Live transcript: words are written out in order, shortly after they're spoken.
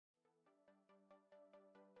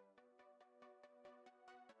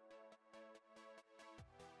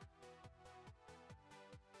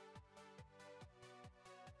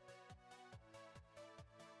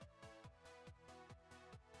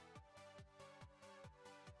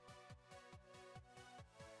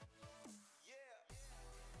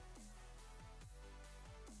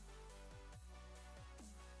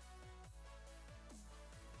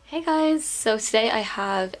Hey guys, so today I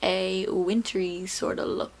have a wintry sort of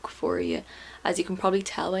look for you. As you can probably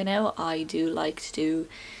tell by now, I do like to do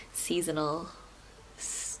seasonal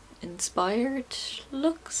inspired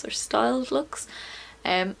looks or styled looks.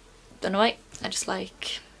 Don't know why, I just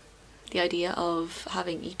like the idea of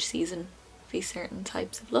having each season be certain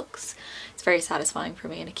types of looks. It's very satisfying for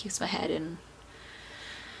me and it keeps my head in,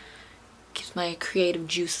 keeps my creative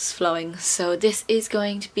juices flowing. So this is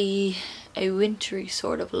going to be a wintry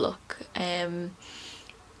sort of look.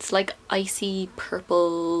 It's like icy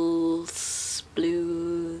purples,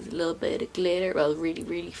 blues, a little bit of glitter, well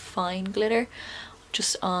really fine glitter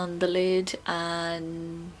just on the lid,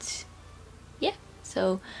 and yeah,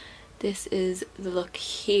 so this is the look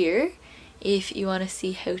here. If you want to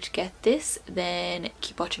see how to get this, then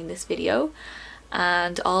keep watching this video,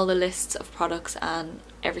 and all the lists of products and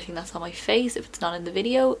everything that's on my face, if it's not in the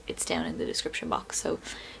video, it's down in the description box. So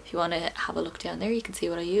if you want to have a look down there, you can see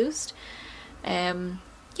what I used.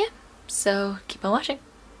 Yeah, so keep on watching.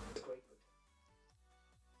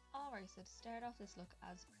 Alright, so to start off this look,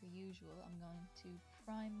 as per usual, I'm going to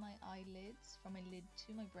prime my eyelids from my lid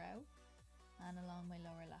to my brow and along my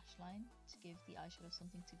lower lash line to give the eyeshadow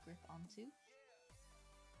something to grip onto.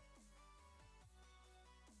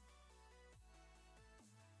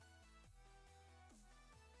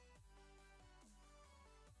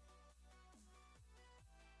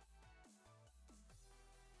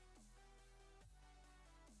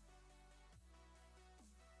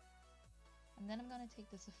 And then I'm going to take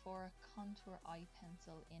the Sephora contour eye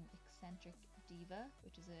pencil in Eccentric Diva,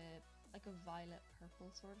 which is like a violet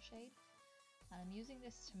purple sort of shade. And I'm using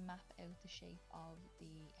this to map out the shape of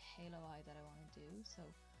the halo eye that I want to do. So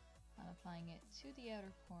I'm applying it to the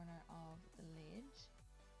outer corner of the lid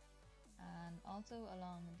and also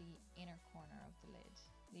along the inner corner of the lid,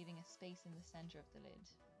 leaving a space in the center of the lid.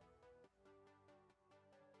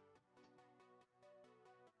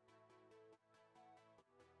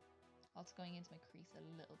 Also going into my crease a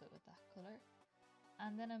little bit with that colour.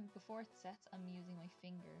 And then before it sets, I'm using my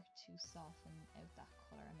finger to soften out that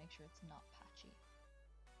colour and make sure it's not patchy.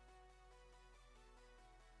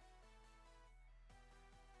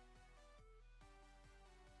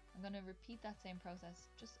 I'm going to repeat that same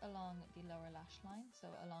process just along the lower lash line,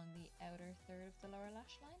 so along the outer third of the lower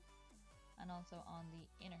lash line and also on the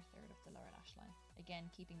inner third of the lower lash line,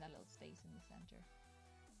 again keeping that little space in the centre.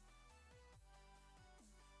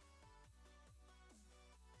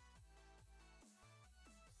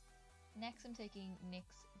 Next I'm taking NYX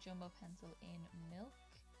Jumbo Pencil in Milk,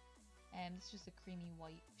 and this is just a creamy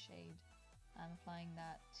white shade. I'm applying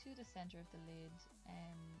that to the centre of the lid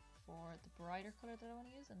for the brighter colour that I want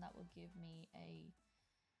to use, and that will give me a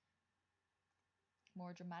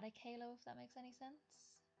more dramatic halo, if that makes any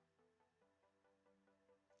sense.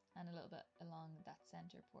 And a little bit along that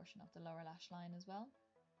centre portion of the lower lash line as well.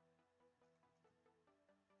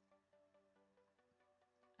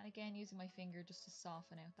 And again using my finger just to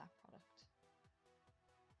soften out that product.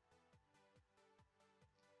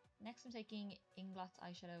 Next I'm taking Inglot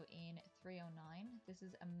Eyeshadow in 309. This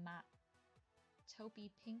is a matte taupey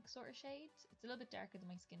pink sort of shade. It's a little bit darker than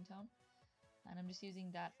my skin tone. And I'm just using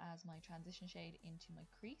that as my transition shade into my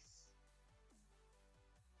crease.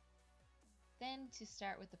 Then to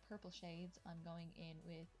start with the purple shades, I'm going in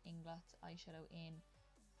with Inglot Eyeshadow in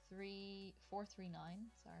 439,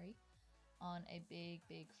 on a big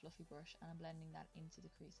fluffy brush, and I'm blending that into the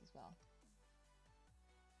crease as well.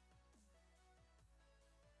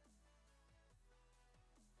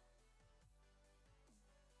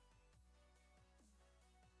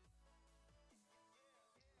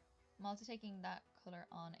 I'm also taking that colour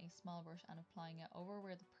on a small brush and applying it over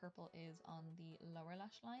where the purple is on the lower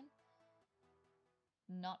lash line,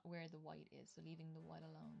 not where the white is, so leaving the white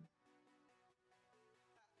alone.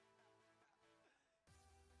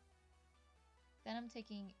 Then I'm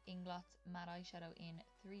taking Inglot's matte eyeshadow in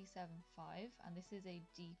 375, and this is a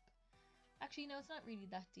deep, actually no, it's not really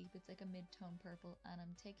that deep, it's like a mid-tone purple, and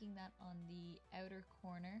I'm taking that on the outer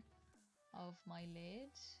corner of my lid.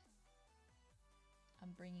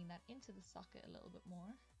 I'm bringing that into the socket a little bit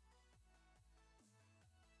more.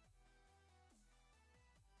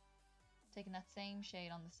 Taking that same shade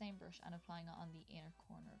on the same brush and applying it on the inner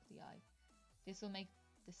corner of the eye. This will make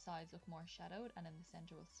the sides look more shadowed, and then the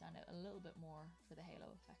center will stand out a little bit more for the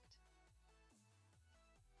halo effect.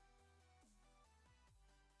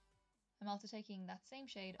 I'm also taking that same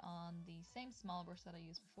shade on the same small brush that I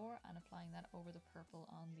used before and applying that over the purple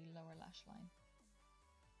on the lower lash line.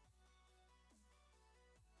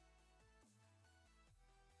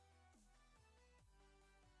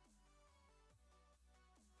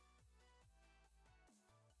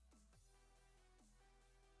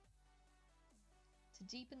 to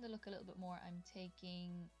deepen the look a little bit more, I'm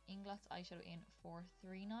taking Inglot Eyeshadow in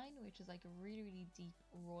 439, which is like a really, really deep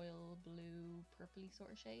royal blue, purpley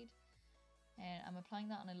sort of shade. And I'm applying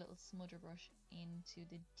that on a little smudger brush into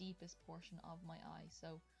the deepest portion of my eye.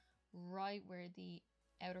 So right where the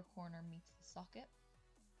outer corner meets the socket.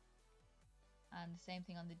 And the same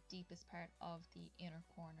thing on the deepest part of the inner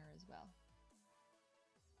corner as well.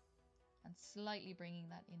 And slightly bringing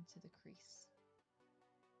that into the crease.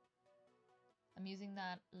 I'm using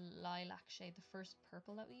that lilac shade, the first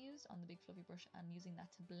purple that we used on the big fluffy brush, and using that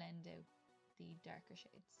to blend out the darker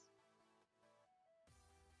shades.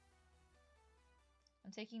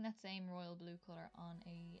 I'm taking that same royal blue colour on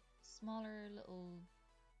a smaller little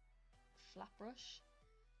flat brush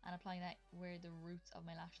and applying that where the roots of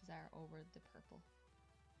my lashes are over the purple.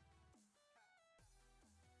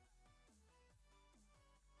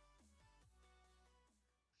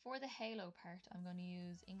 For the halo part, I'm going to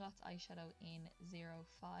use Inglot Eyeshadow in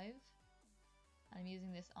 05. And I'm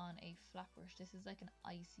using this on a flat brush. This is like an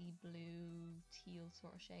icy blue teal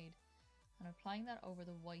sort of shade. And I'm applying that over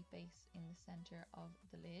the white base in the center of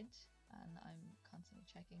the lid. And I'm constantly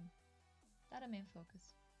checking that I'm in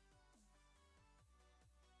focus.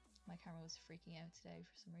 My camera was freaking out today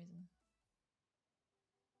for some reason.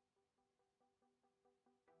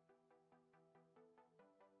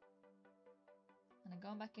 And I'm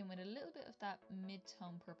going back in with a little bit of that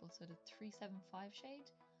mid-tone purple, so the 375 shade,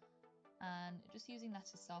 and just using that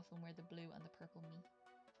to soften where the blue and the purple meet.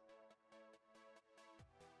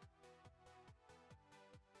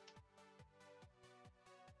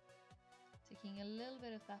 Taking a little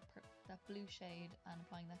bit of that blue shade and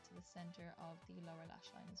applying that to the center of the lower lash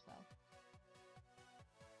line as well.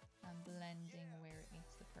 And blending where it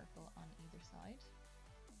meets the purple on either side.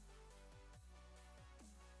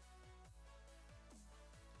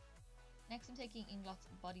 Next I'm taking Inglot's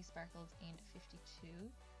Body Sparkles in 52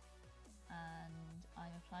 and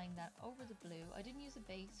I'm applying that over the blue. I didn't use a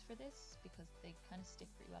base for this because they kind of stick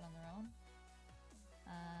pretty well on their own.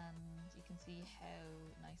 And you can see how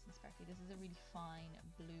nice and sparkly. This is a really fine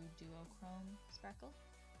blue duochrome sparkle.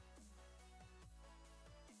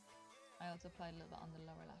 I also applied a little bit on the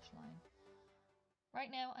lower lash line. Right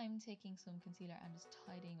now I'm taking some concealer and just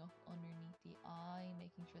tidying up underneath the eye,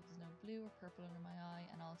 making sure there's no blue or purple under my eye,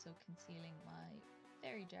 and also concealing my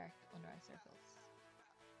very dark under eye circles.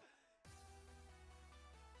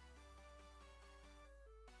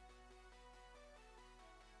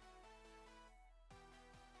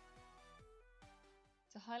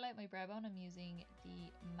 To highlight my brow bone, I'm using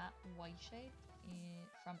the matte white shade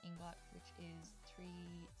from Inglot, which is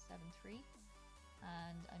 373.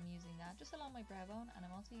 And I'm using that just along my brow bone, and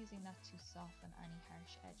I'm also using that to soften any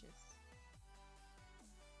harsh edges.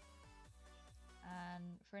 And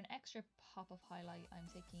for an extra pop of highlight, I'm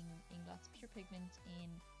taking Inglot's Pure Pigment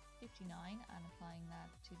in 59 and applying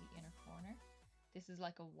that to the inner corner. This is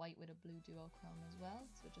like a white with a blue duochrome as well,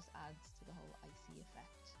 so it just adds to the whole icy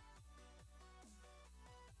effect.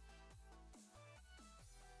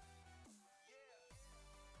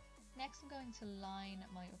 Next I'm going to line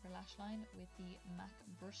my upper lash line with the MAC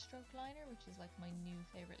Brushstroke Liner, which is like my new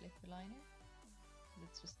favourite liquid liner, because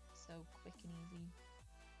it's just so quick and easy.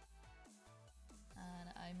 And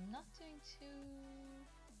I'm not doing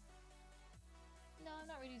I'm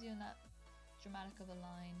not really doing that dramatic of a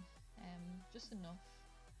line, just enough,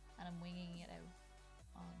 and I'm winging it out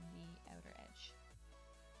on the outer edge.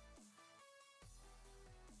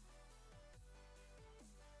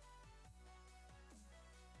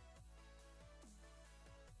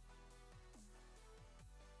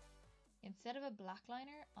 Instead of a black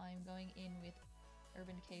liner, I'm going in with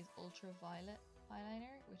Urban Decay's Ultraviolet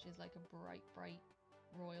eyeliner, which is like a bright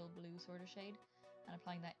royal blue sort of shade, and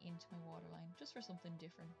applying that into my waterline just for something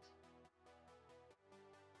different.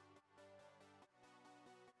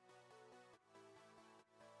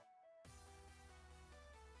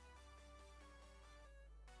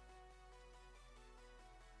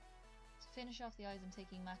 To finish off the eyes, I'm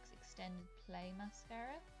taking MAC's Extended Play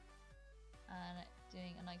Mascara and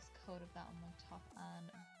doing a nice coat of that on my top and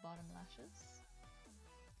bottom lashes.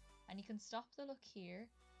 And you can stop the look here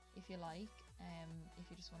if you like,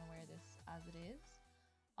 if you just want to wear this as it is.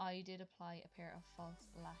 I did apply a pair of false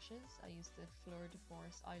lashes. I used the Fleur de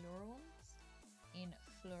Force Eyelure ones in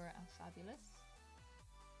Fleur and Fabulous.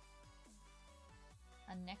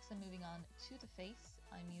 And next I'm moving on to the face.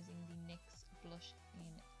 I'm using the NYX Blush in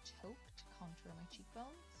Taupe to contour my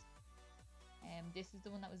cheekbones. This is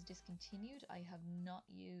the one that was discontinued. I have not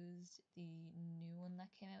used the new one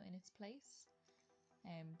that came out in its place,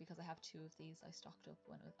 because I have two of these. I stocked up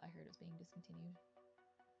when I heard it was being discontinued.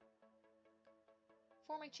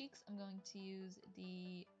 for my cheeks, I'm going to use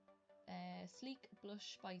the Sleek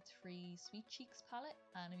Blush by 3 Sweet Cheeks palette,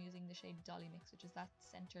 and I'm using the shade Dollymix, which is that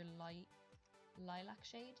center light lilac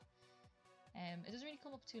shade. It doesn't really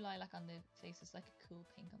come up too lilac on the face, it's like a cool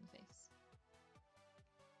pink on the face.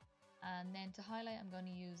 And then to highlight, I'm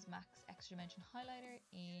going to use MAC's Extra Dimension Highlighter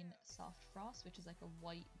in Soft Frost, which is like a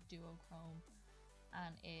white duochrome,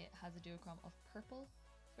 and it has a duochrome of purple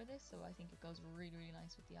for this, so I think it goes really, really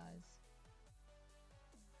nice with the eyes.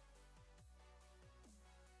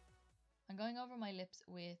 I'm going over my lips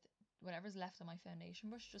with whatever's left on my foundation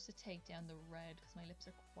brush just to take down the red, because my lips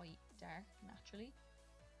are quite dark naturally.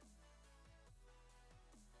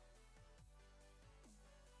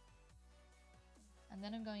 And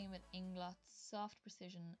then I'm going in with Inglot's Soft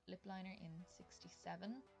Precision Lip Liner in 67,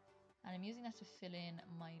 and I'm using that to fill in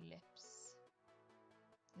my lips.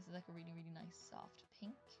 This is like a really, really nice soft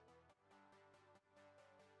pink.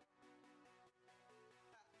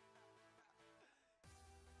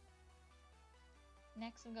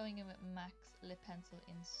 Next I'm going in with MAC's Lip Pencil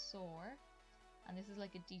in Soar, and this is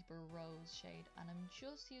like a deeper rose shade, and I'm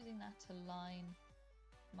just using that to line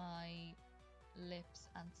my lips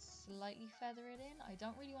and slightly feather it in. I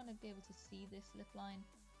don't really want to be able to see this lip line,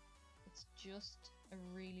 it's just a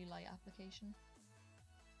really light application.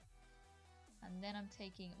 And then I'm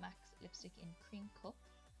taking MAC's lipstick in Cream Cup,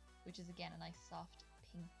 which is again a nice soft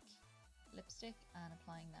pink lipstick, and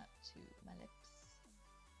applying that to my lips.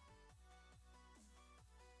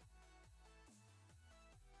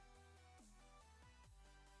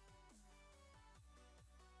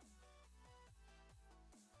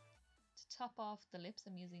 To top off the lips,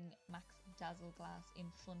 I'm using MAC's Dazzle Glass in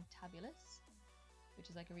Funtabulous, which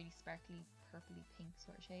is like a really sparkly purpley pink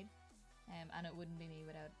sort of shade, and it wouldn't be me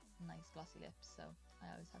without nice glossy lips, so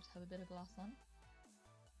I always have to have a bit of gloss on.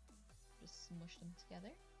 Just smush them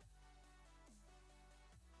together.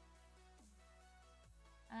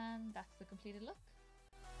 And that's the completed look.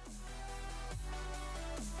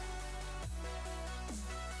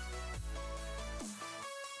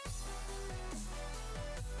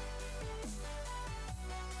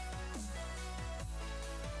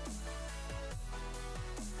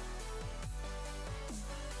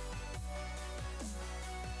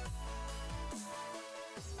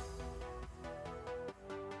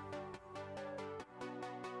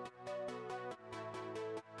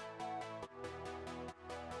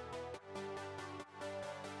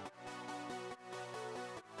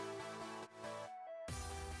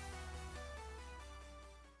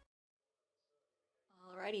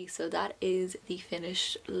 Alrighty, so that is the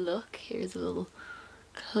finished look. Here's a little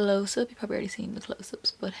close-up. You've probably already seen the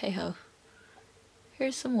close-ups, but hey ho.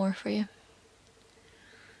 Here's some more for you.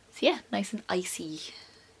 So yeah, nice and icy,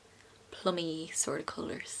 plummy sort of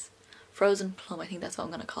colours. Frozen plum, I think that's what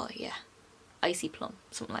I'm gonna call it, yeah. Icy plum,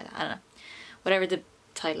 something like that, I don't know. Whatever the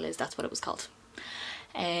title is, that's what it was called.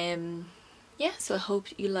 Yeah, so I hope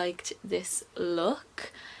you liked this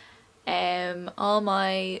look. All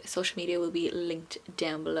my social media will be linked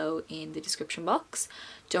down below in the description box.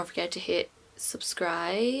 Don't forget to hit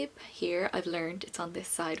subscribe here. I've learned it's on this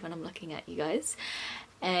side when I'm looking at you guys.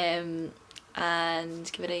 And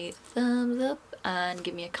give it a thumbs up and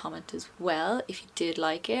give me a comment as well if you did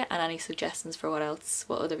like it, and any suggestions for what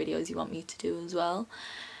other videos you want me to do as well.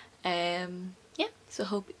 Yeah, so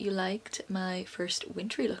hope you liked my first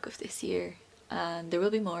wintry look of this year, and there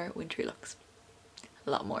will be more wintry looks,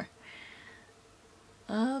 a lot more.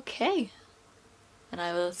 Okay, and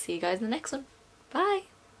I will see you guys in the next one. Bye!